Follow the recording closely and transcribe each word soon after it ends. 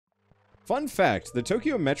Fun fact, the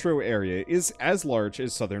Tokyo metro area is as large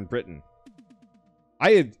as southern Britain.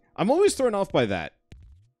 I'm always thrown off by that.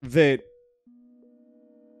 That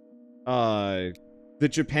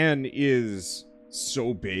Japan is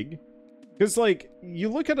so big. Because, like, you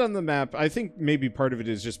look at it on the map, I think maybe part of it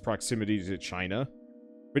is just proximity to China.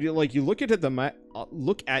 But, you look at it,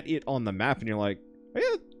 look at it on the map, and you're like, oh,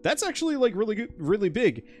 yeah, that's actually, like, really good, really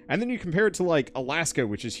big. And then you compare it to, like, Alaska,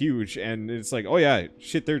 which is huge, and it's like, oh yeah,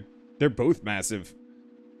 shit, they're both massive.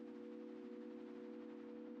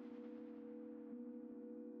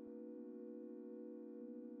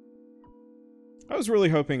 I was really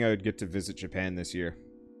hoping I would get to visit Japan this year.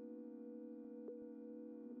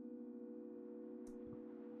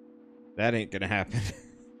 That ain't gonna happen.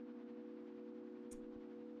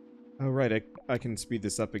 Oh, right, I can speed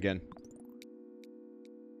this up again.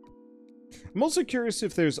 I'm also curious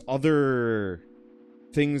if there's other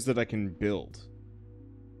things that I can build.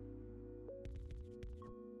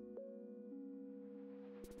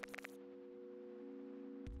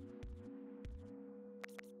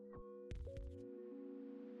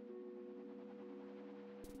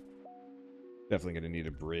 Definitely gonna need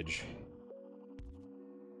a bridge.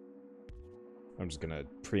 I'm just gonna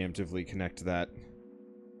preemptively connect that.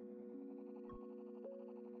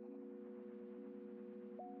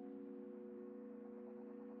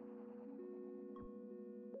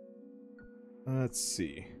 Let's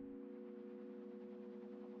see.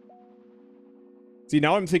 See,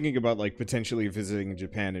 now I'm thinking about, like, potentially visiting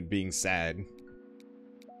Japan and being sad.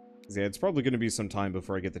 'Cause, yeah, it's probably gonna be some time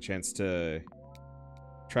before I get the chance to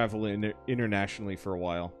travel internationally for a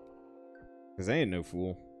while. Because I ain't no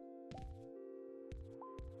fool.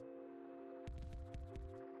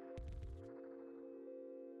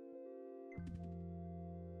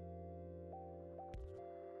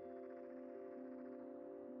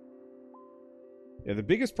 Yeah, the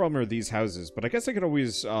biggest problem are these houses, but I guess I could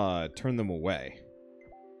always turn them away.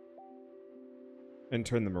 And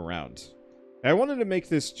turn them around. I wanted to make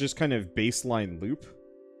this just kind of baseline loop.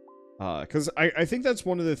 Because I think that's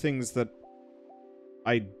one of the things that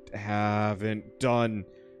I haven't done.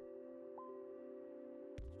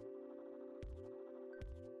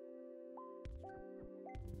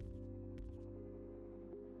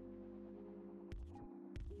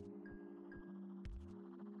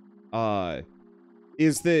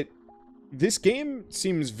 Is that this game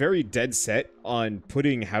seems very dead set on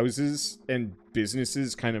putting houses and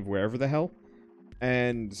businesses kind of wherever the hell.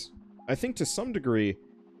 And I think to some degree,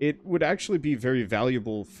 it would actually be very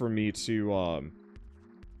valuable for me to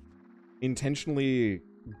intentionally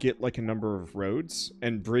get like a number of roads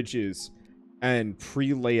and bridges and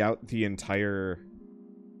pre-lay out the entire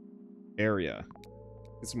area.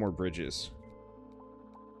 Get some more bridges.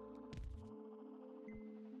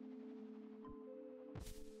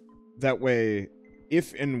 That way,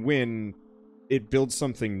 if and when it builds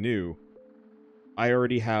something new, I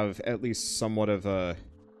already have at least somewhat of a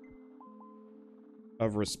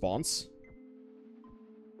response.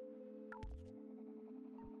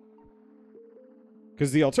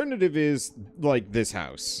 Because the alternative is, like, this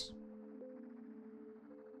house.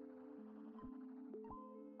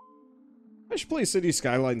 I should play City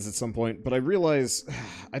Skylines at some point, but I realize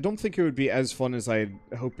I don't think it would be as fun as I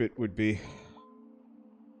hope it would be.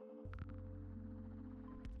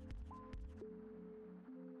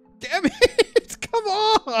 Damn it! Come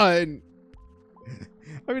on!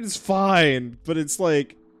 I mean, it's fine, but it's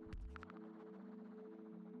like...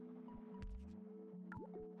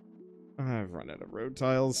 I've run out of road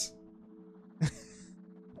tiles.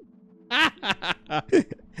 I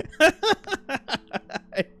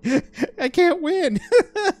can't win!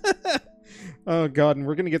 Oh god, and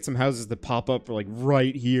we're gonna get some houses that pop up, like,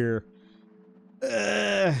 right here.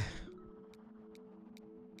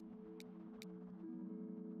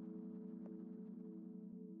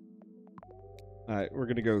 Alright, we're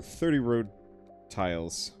gonna go 30 road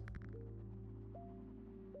tiles.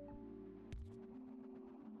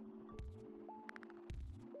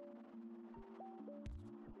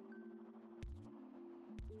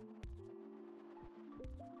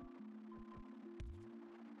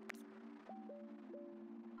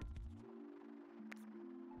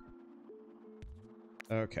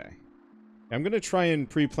 Okay. I'm gonna try and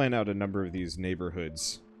pre-plan out a number of these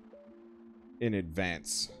neighborhoods in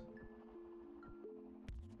advance.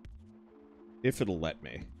 If it'll let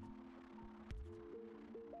me.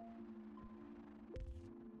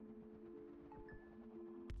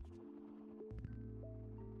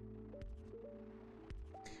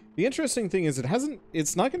 The interesting thing is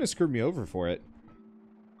it's not going to screw me over for it.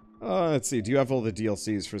 Let's see. Do you have all the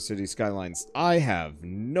DLCs for City Skylines? I have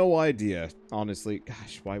no idea, honestly.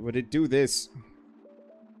 Gosh, why would it do this?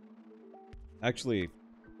 Actually,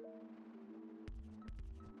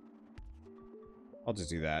 I'll just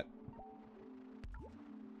do that.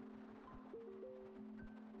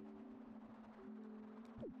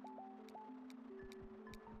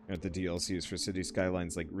 The DLCs for City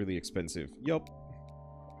Skylines, like, really expensive. Yup.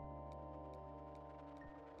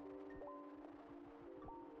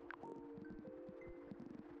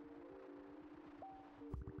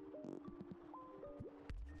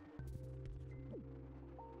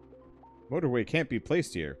 Motorway can't be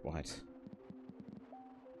placed here. What?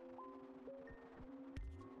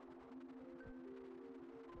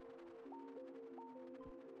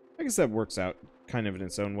 I guess that works out kind of in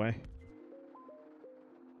its own way.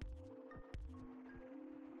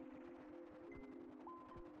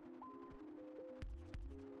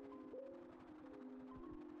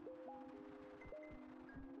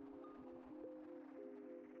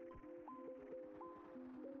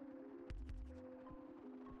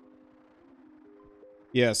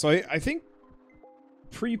 Yeah, so I think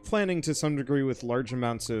pre-planning to some degree with large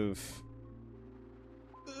amounts of...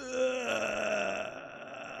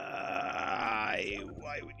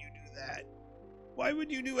 why would you do that? Why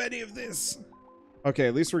would you do any of this? Okay,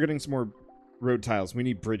 at least we're getting some more road tiles. We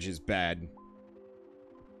need bridges bad.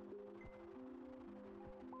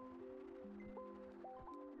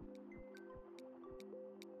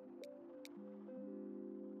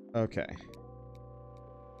 Okay.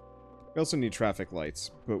 We also need traffic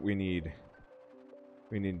lights, but we need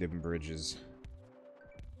different bridges.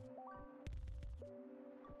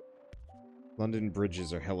 London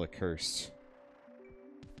bridges are hella cursed.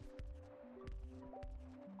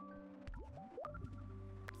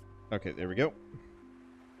 Okay, there we go.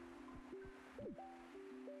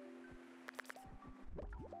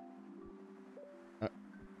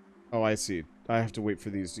 Oh, I see. I have to wait for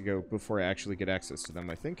these to go before I actually get access to them,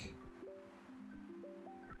 I think.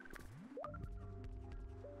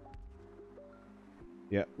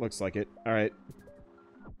 Yeah, looks like it. Alright.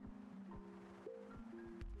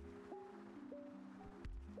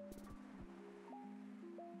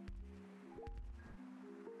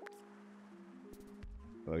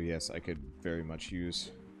 Oh yes, I could very much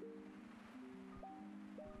use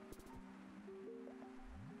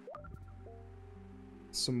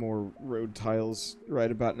some more road tiles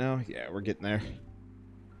right about now. Yeah, we're getting there.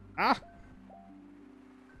 Ah!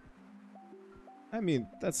 I mean,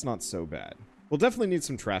 that's not so bad. We'll definitely need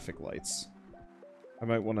some traffic lights. I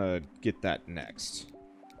might want to get that next.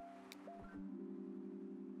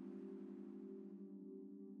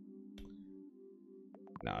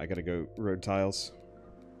 No, I gotta go road tiles.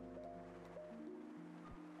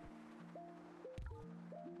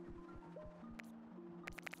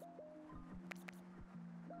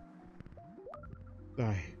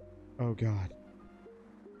 Die. Oh god.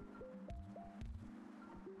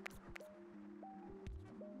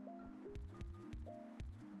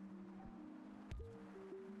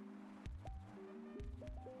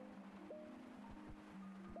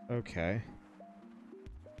 Okay.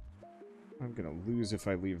 I'm gonna lose if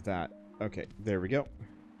I leave that. Okay, there we go.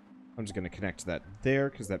 I'm just gonna connect that there,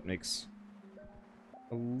 because that makes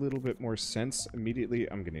a little bit more sense.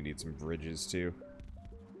 Immediately, I'm gonna need some bridges, too.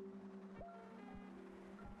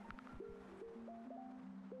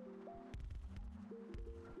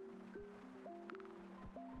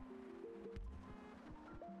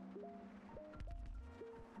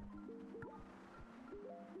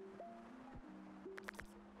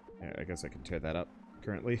 Yeah, I guess I can tear that up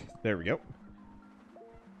currently. There we go.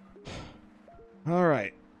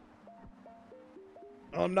 Alright.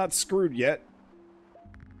 I'm not screwed yet.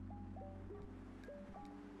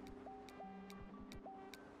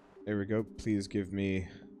 There we go. Please give me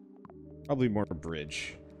probably more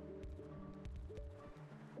bridge.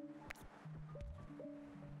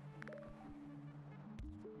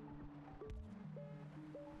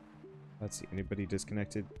 Let's see. Anybody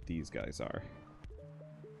disconnected? These guys are.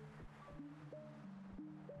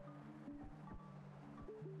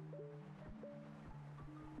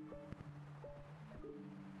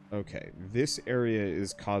 Okay, this area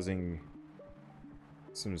is causing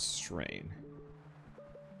some strain.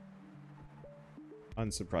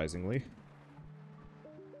 Unsurprisingly.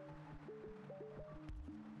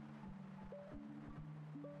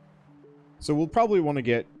 So we'll probably want to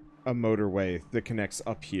get a motorway that connects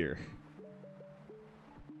up here.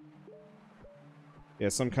 Yeah,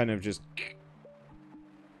 some kind of just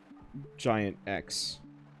giant X.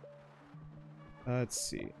 Let's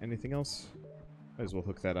see. Anything else? Might as well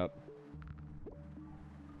hook that up.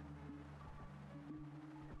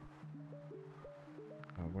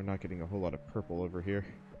 we're not getting a whole lot of purple over here.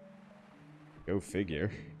 Go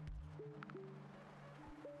figure.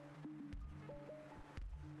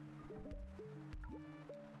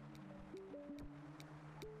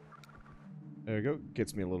 There we go.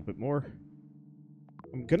 Gets me a little bit more.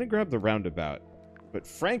 I'm gonna grab the roundabout. But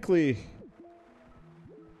frankly,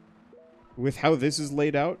 with how this is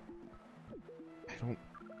laid out,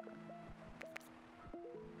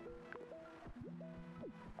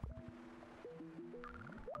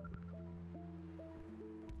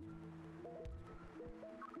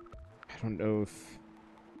 I don't know if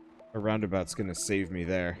a roundabout's gonna save me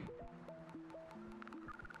there.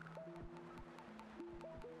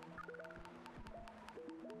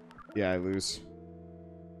 Yeah, I lose.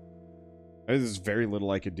 There's very little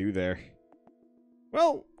I could do there.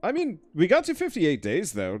 Well, I mean, we got to 58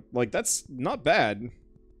 days, though. Like, that's not bad.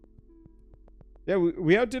 Yeah,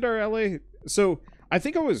 we outdid our LA. So, I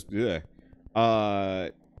think I was...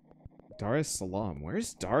 Dar es Salaam.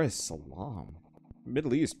 Where's Dar es Salaam?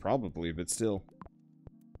 Middle East, probably, but still.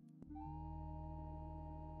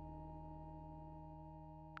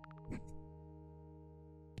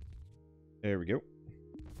 There we go.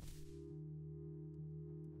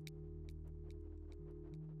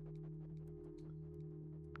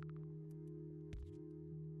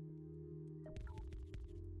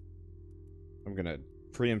 I'm gonna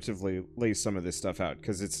preemptively lay some of this stuff out,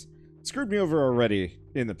 because it's screwed me over already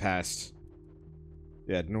in the past.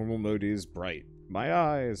 Yeah, normal mode is bright. My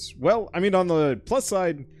eyes. Well, I mean, on the plus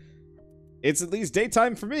side, it's at least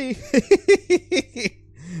daytime for me.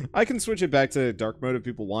 I can switch it back to dark mode if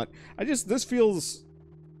people want. This feels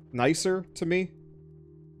nicer to me.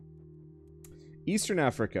 Eastern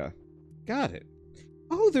Africa. Got it.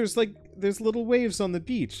 Oh, there's little waves on the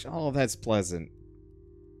beach. Oh, that's pleasant.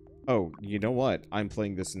 Oh, you know what? I'm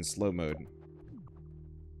playing this in slow mode.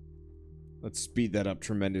 Let's speed that up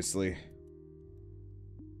tremendously.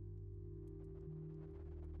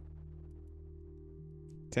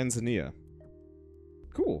 Tanzania.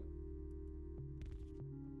 Cool.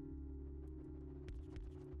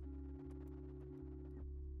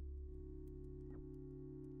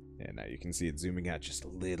 And now you can see it zooming out just a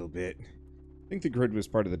little bit. I think the grid was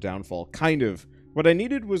part of the downfall. Kind of. What I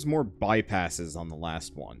needed was more bypasses on the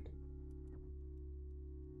last one.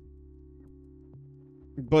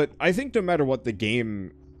 But I think no matter what the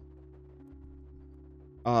game...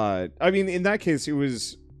 I mean, in that case, it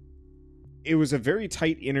was a very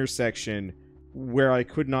tight intersection where I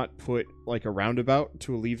could not put, like, a roundabout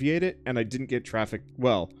to alleviate it, and I didn't get traffic...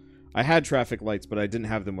 Well, I had traffic lights, but I didn't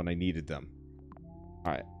have them when I needed them.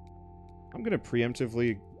 Alright. I'm gonna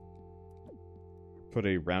preemptively put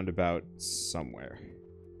a roundabout somewhere.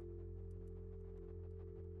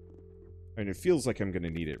 And it feels like I'm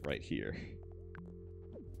gonna need it right here.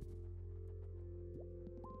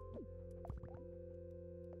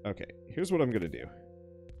 Okay, here's what I'm gonna do.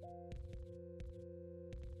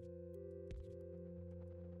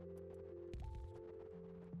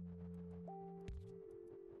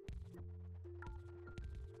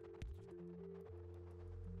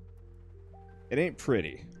 It ain't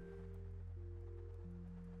pretty.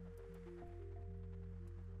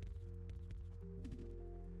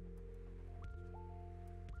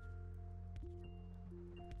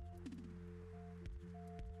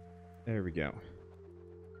 There we go.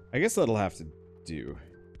 I guess that'll have to do.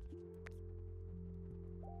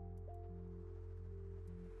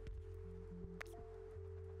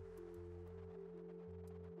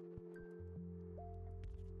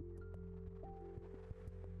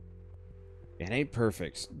 It ain't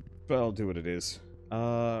perfect, but I'll do what it is.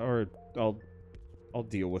 Or I'll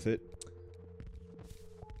deal with it.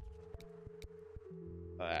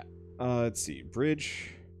 Let's see.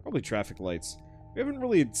 Bridge. Probably traffic lights. We haven't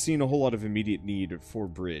really seen a whole lot of immediate need for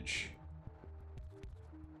bridge.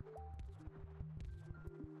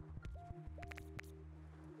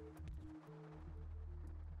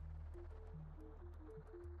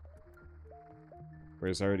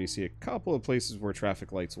 Whereas I already see a couple of places where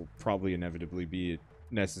traffic lights will probably inevitably be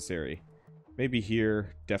necessary. Maybe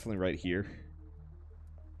here, definitely right here.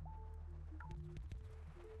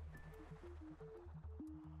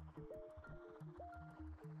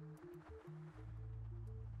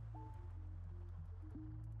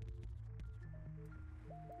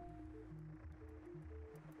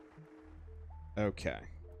 Okay.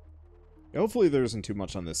 Hopefully there isn't too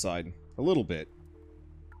much on this side. A little bit.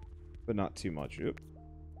 But not too much. Oop.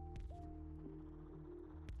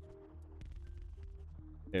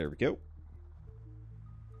 There we go.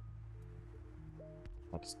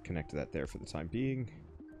 I'll just connect to that there for the time being.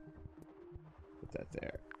 Put that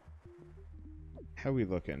there. How are we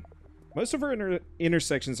looking? Most of our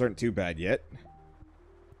intersections aren't too bad yet.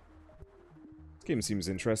 This game seems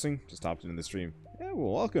interesting. Just hopped into the stream. Yeah,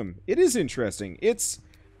 well, welcome. It is interesting. It's...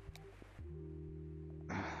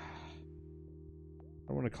 I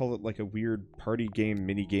don't want to call it like a weird party game,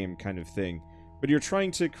 mini game kind of thing. But you're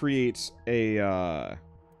trying to create a,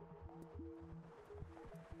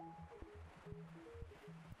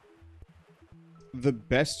 the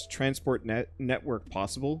best transport network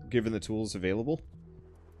possible, given the tools available.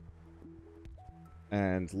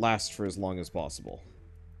 And last for as long as possible.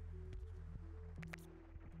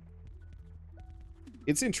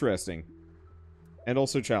 It's interesting. And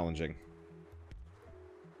also challenging.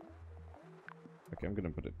 Okay, I'm gonna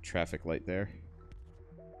put a traffic light there.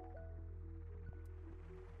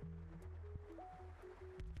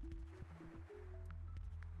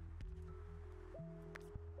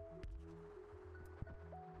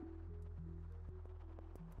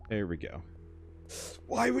 There we go.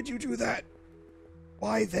 Why would you do that?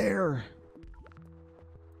 Why there?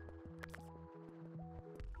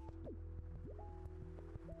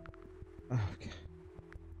 Okay.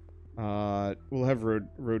 We'll have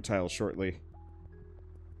road tiles shortly.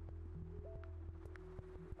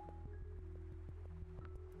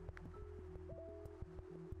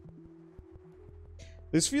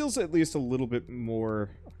 This feels at least a little bit more...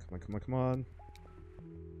 Oh, come on, come on, come on.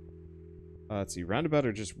 Let's see, roundabout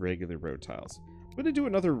or just regular road tiles? I'm gonna do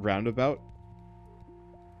another roundabout.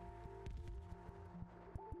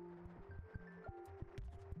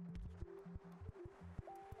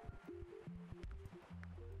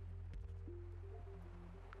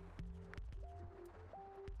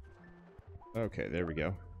 Okay, there we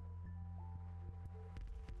go.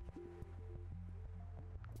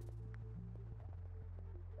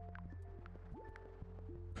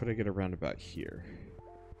 Could I get a roundabout here?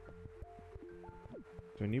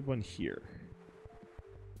 Do I need one here?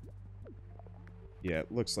 Yeah,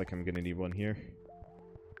 it looks like I'm gonna need one here.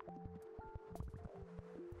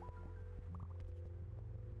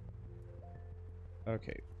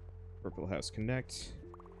 Okay. Purple House connect.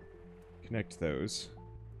 Connect those.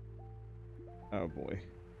 Oh boy.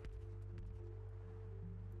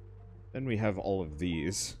 Then we have all of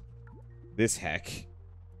these. This heck.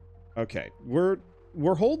 Okay, we're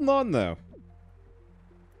holding on though.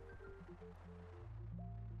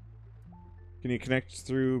 Can you connect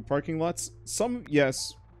through parking lots? Some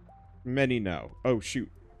yes, many no. Oh shoot.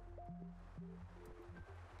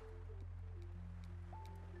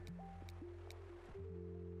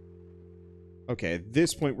 Okay, at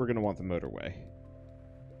this point we're gonna want the motorway.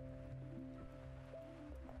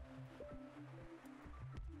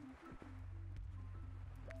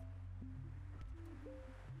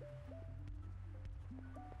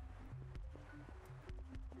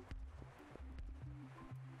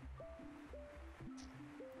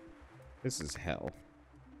 This is hell.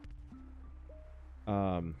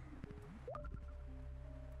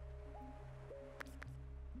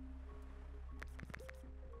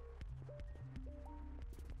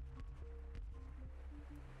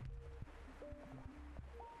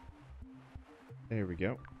 There we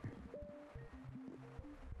go.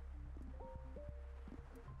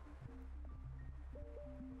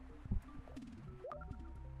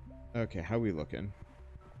 Okay, how we looking?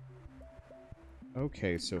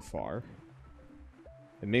 Okay, so far.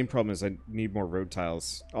 The main problem is I need more road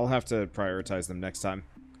tiles. I'll have to prioritize them next time.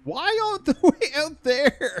 Why all the way out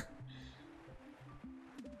there?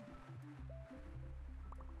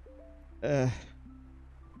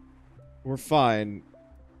 We're fine.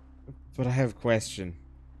 But I have a question.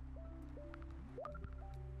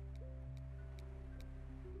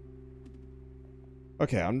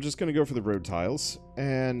 Okay, I'm just gonna go for the road tiles.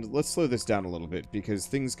 And let's slow this down a little bit because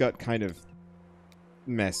things got kind of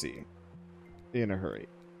messy in a hurry.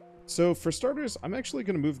 So for starters, I'm actually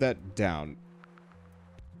going to move that down.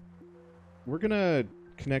 We're going to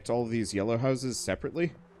connect all of these yellow houses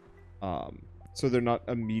separately. So they're not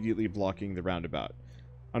immediately blocking the roundabout.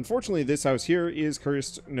 Unfortunately, this house here is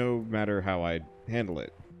cursed no matter how I handle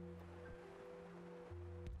it.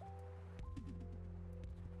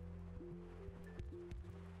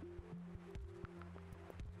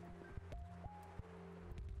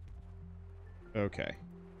 Okay.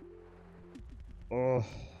 Oh.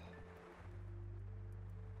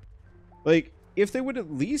 Like, if they would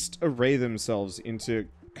at least array themselves into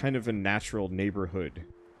kind of a natural neighborhood,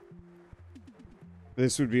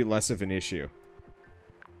 this would be less of an issue.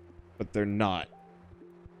 But they're not.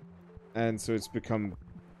 And so it's become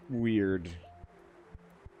weird.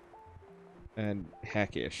 And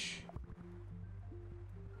heckish.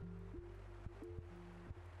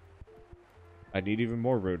 I need even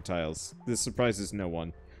more road tiles. This surprises no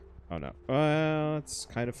one. Oh no. It's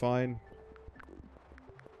kind of fine.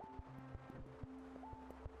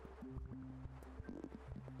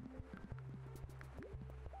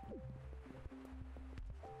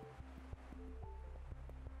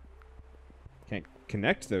 Can't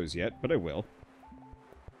connect those yet, but I will.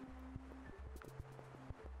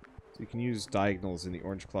 So you can use diagonals in the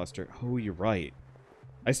orange cluster. Oh, you're right.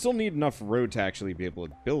 I still need enough road to actually be able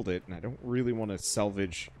to build it, and I don't really want to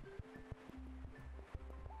salvage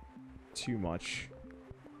too much.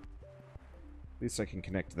 At least I can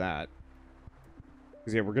connect that.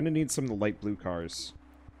 Because, yeah, we're going to need some of the light blue cars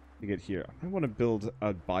to get here. I want to build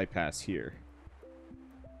a bypass here.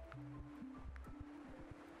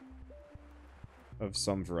 Of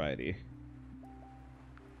some variety.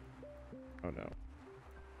 Oh, no.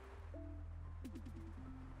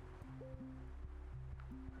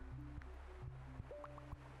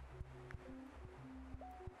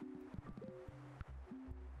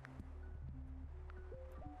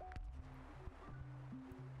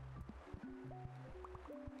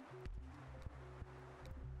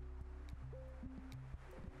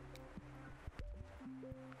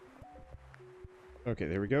 Okay,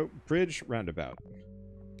 there we go. Bridge, roundabout.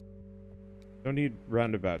 Don't need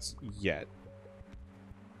roundabouts yet.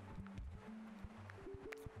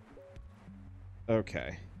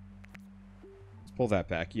 Okay. Let's pull that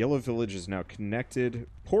back. Yellow Village is now connected.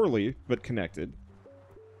 Poorly, but connected.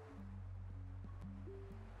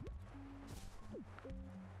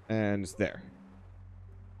 And there.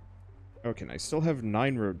 Okay, and I still have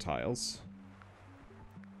 9 road tiles.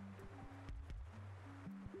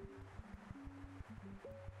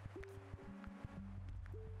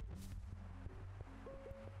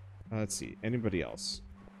 Let's see. Anybody else?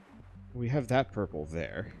 We have that purple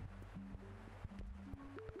there.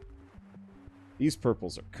 These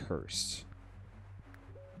purples are cursed.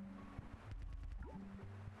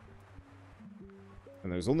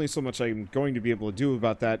 And there's only so much I'm going to be able to do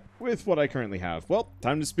about that with what I currently have. Well,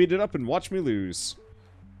 time to speed it up and watch me lose.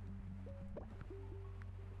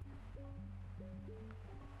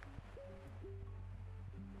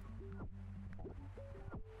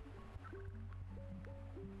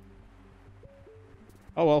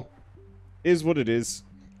 Oh well. Is what it is.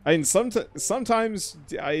 I mean, sometimes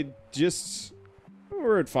I just...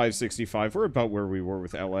 We're at 565. We're about where we were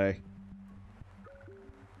with LA.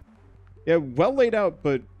 Yeah, well laid out,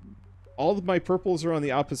 but all of my purples are on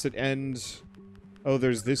the opposite end. Oh,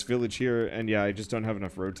 there's this village here, and yeah, I just don't have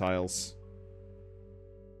enough road tiles.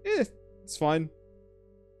 It's fine.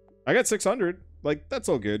 I got 600. Like, that's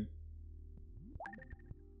all good.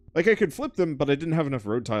 Like, I could flip them, but I didn't have enough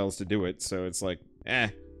road tiles to do it, so it's like, eh.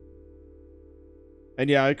 And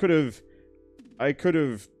yeah, I could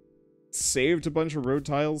have saved a bunch of road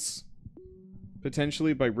tiles,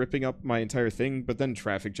 potentially, by ripping up my entire thing, but then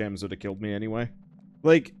traffic jams would have killed me anyway.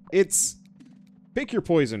 Like, it's... Pick your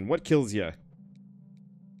poison. What kills you?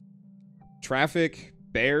 Traffic?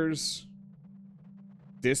 Bears?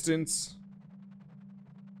 Distance?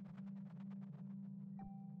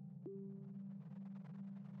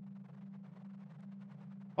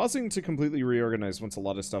 Pausing to completely reorganize once a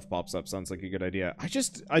lot of stuff pops up sounds like a good idea.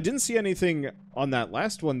 I didn't see anything on that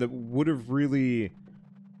last one that would have really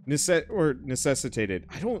necessitated.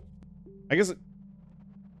 I guess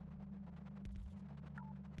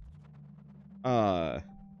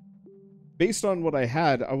based on what I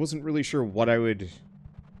had, I wasn't really sure what I would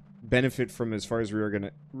benefit from as far as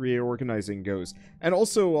reorganizing goes. And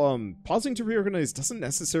also, pausing to reorganize doesn't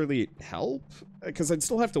necessarily help, because I'd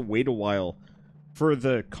still have to wait a while for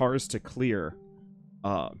the cars to clear.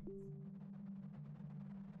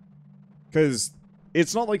 Because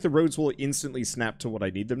it's not like the roads will instantly snap to what I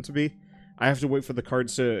need them to be. I have to wait for the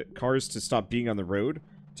cars to stop being on the road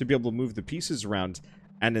to be able to move the pieces around.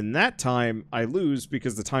 And in that time, I lose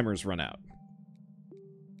because the timers run out.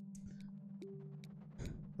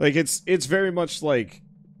 Like, it's very much like,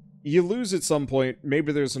 you lose at some point.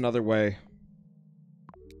 Maybe there's another way.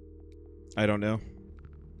 I don't know.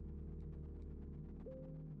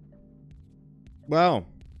 Wow.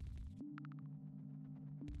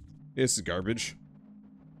 This is garbage.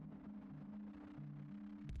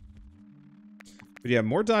 But yeah,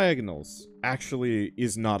 more diagonals actually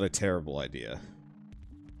is not a terrible idea.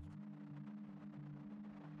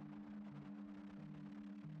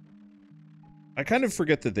 I kind of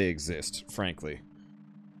forget that they exist, frankly.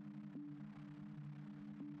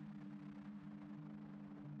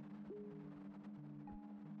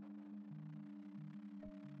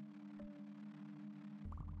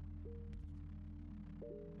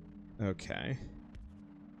 Okay.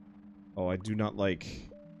 Oh, I do not like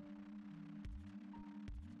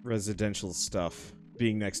residential stuff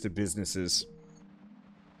being next to businesses.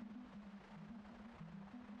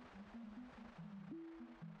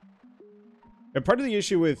 And part of the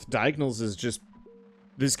issue with diagonals is just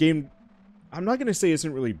this game, I'm not going to say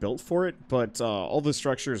isn't really built for it, but all the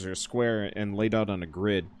structures are square and laid out on a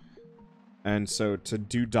grid. And so to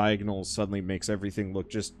do diagonals suddenly makes everything look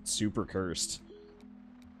just super cursed.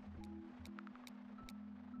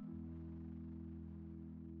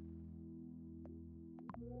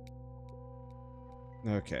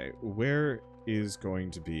 Okay, where is going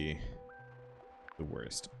to be the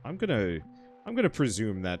worst? I'm gonna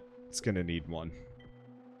presume that it's gonna need one.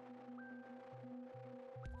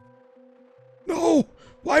 No!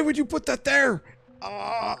 Why would you put that there?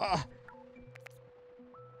 Ah!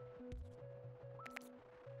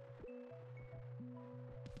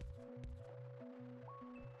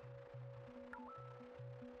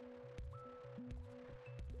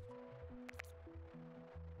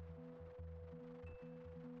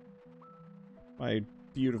 My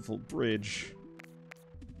beautiful bridge.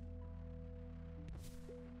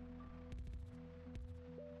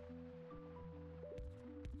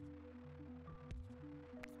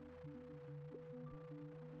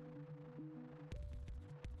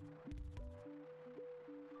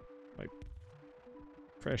 My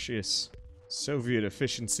precious Soviet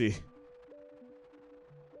efficiency.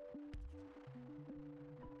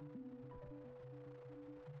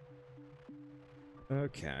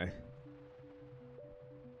 Okay.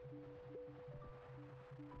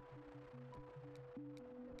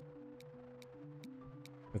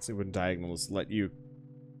 Let's see when diagonals let you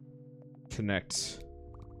connect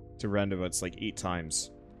to roundabouts like 8 times.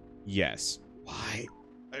 Yes. Why?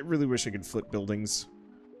 I really wish I could flip buildings.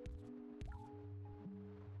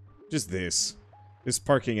 Just this. This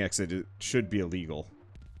parking exit should be illegal.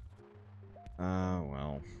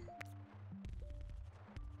 Well.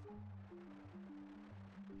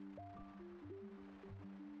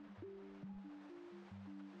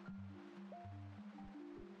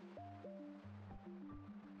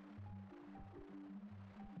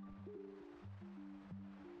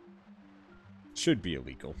 Should be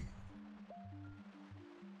illegal.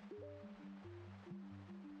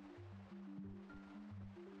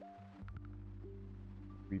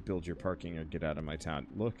 Rebuild your parking or get out of my town.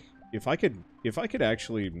 Look, if I could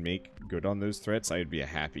actually make good on those threats, I'd be a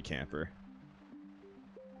happy camper.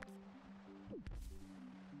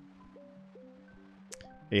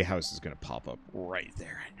 A house is gonna pop up right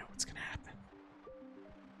there. I know it's gonna happen.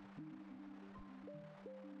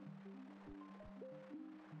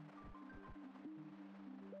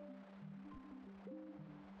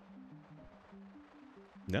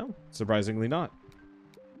 No, surprisingly not.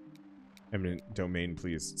 Eminent domain,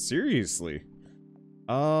 please. Seriously?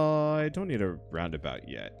 I don't need a roundabout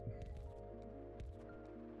yet.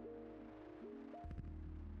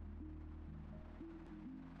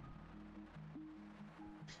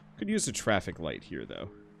 Could use a traffic light here, though.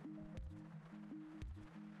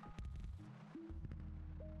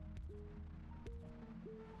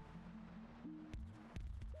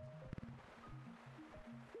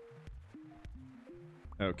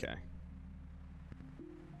 Okay.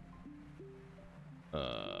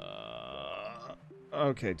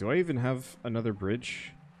 Okay, do I even have another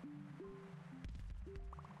bridge?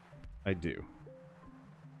 I do.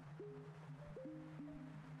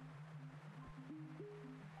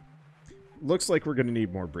 Looks like we're gonna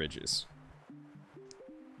need more bridges.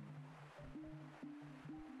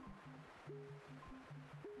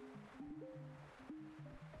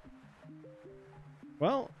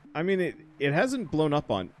 Well, I mean, it hasn't blown up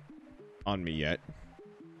on me yet.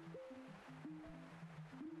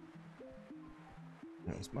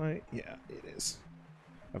 That was my... yeah, it is.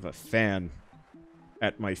 I have a fan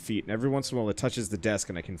at my feet, and every once in a while it touches the desk,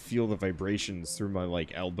 and I can feel the vibrations through my,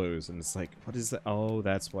 like, elbows, and it's like, what is that? Oh,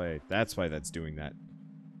 that's why that's doing that.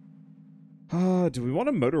 Do we want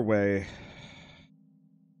a motorway?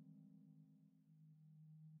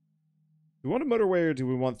 Do we want a motorway, or do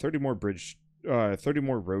we want 30 more 30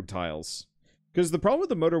 more road tiles? Because the problem with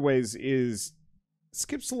the motorways is it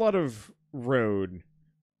skips a lot of road.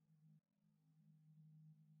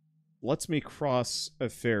 Lets me cross a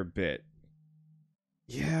fair bit.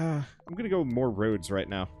 Yeah, I'm gonna go with more roads right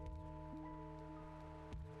now.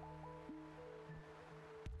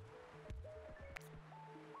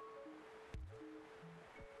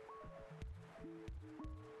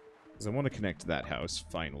 Because I want to connect to that house,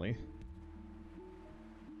 finally.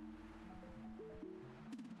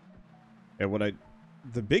 And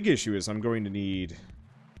the big issue is I'm going to need...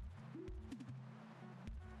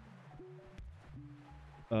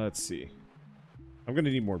 let's see. I'm going to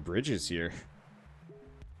need more bridges here.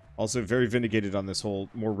 Also very vindicated on this whole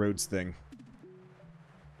more roads thing.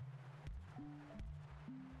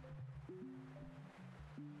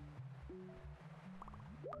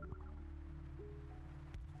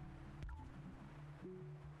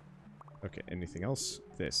 Okay, anything else?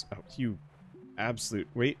 This. Oh, you absolute...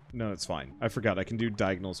 Wait, no, it's fine. I forgot, I can do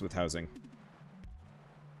diagonals with housing.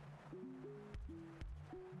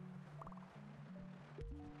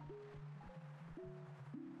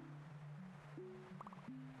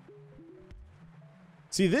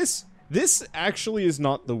 See, this actually is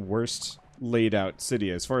not the worst laid out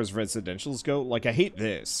city as far as residentials go. Like, I hate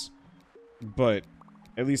this, but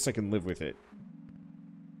at least I can live with it.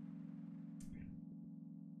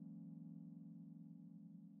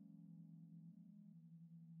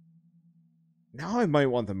 Now I might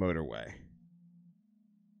want the motorway.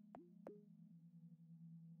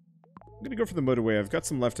 I'm gonna go for the motorway. I've got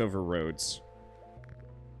some leftover roads.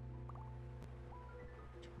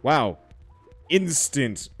 Wow.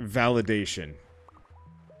 Instant validation.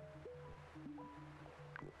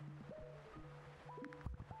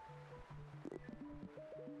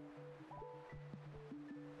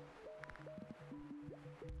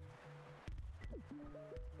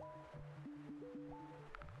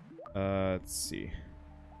 Let's see.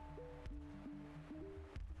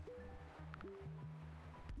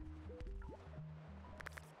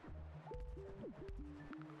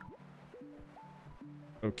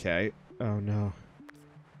 Okay. Oh no.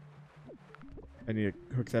 I need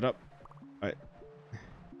to hook that up.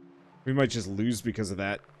 We might just lose because of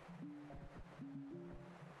that.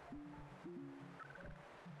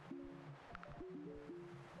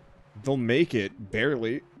 They'll make it,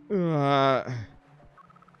 barely.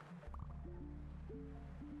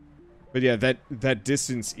 But yeah, that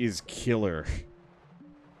distance is killer.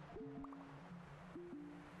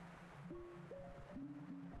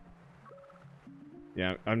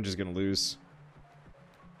 Yeah, I'm just gonna lose.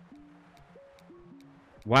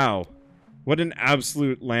 Wow. What an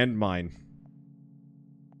absolute landmine.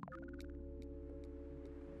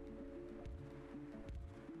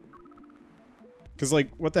 Because, like,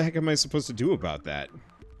 what the heck am I supposed to do about that?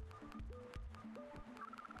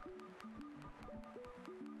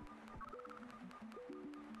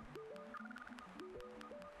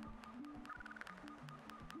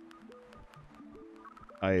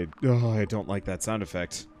 I don't like that sound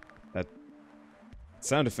effect. That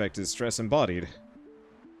sound effect is stress embodied.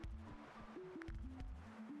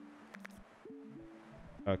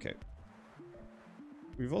 Okay.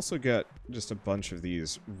 We've also got just a bunch of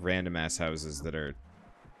these random-ass houses that are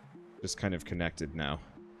just kind of connected now.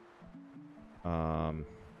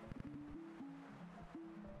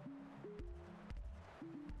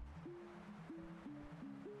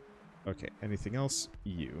 Okay, anything else?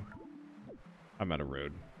 You. I'm out of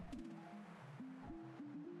road.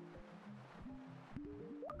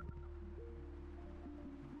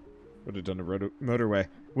 Would have done a motorway.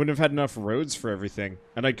 Wouldn't have had enough roads for everything.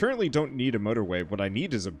 And I currently don't need a motorway. What I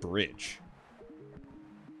need is a bridge.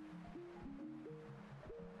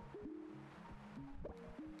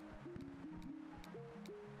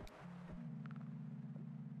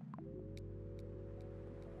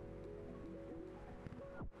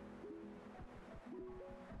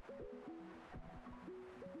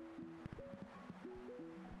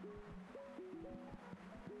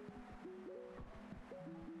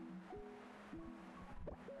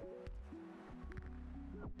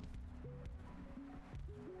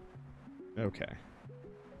 Okay.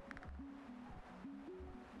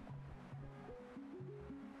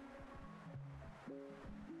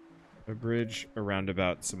 A bridge, a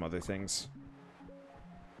roundabout, some other things.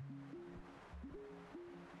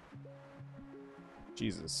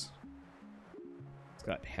 Jesus. It's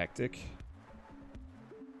got hectic.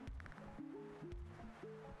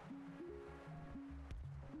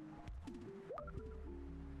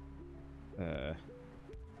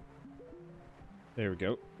 There we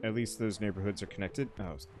go. At least those neighborhoods are connected.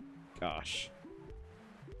 Oh, gosh.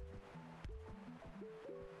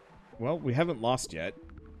 Well, we haven't lost yet.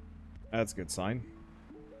 That's a good sign.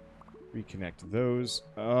 Reconnect those.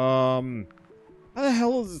 How the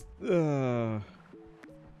hell is... Well,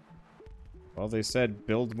 they said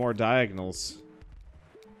build more diagonals.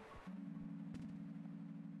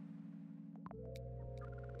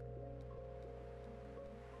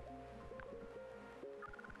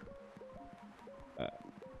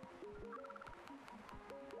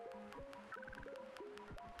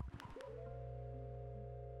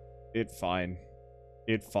 It fine.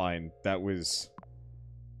 It fine. That was...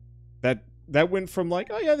 That went from like,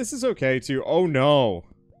 oh yeah, this is okay, to, oh no.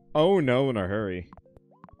 Oh no, in a hurry.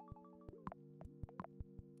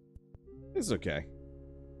 It's okay.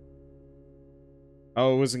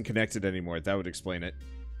 Oh, it wasn't connected anymore. That would explain it.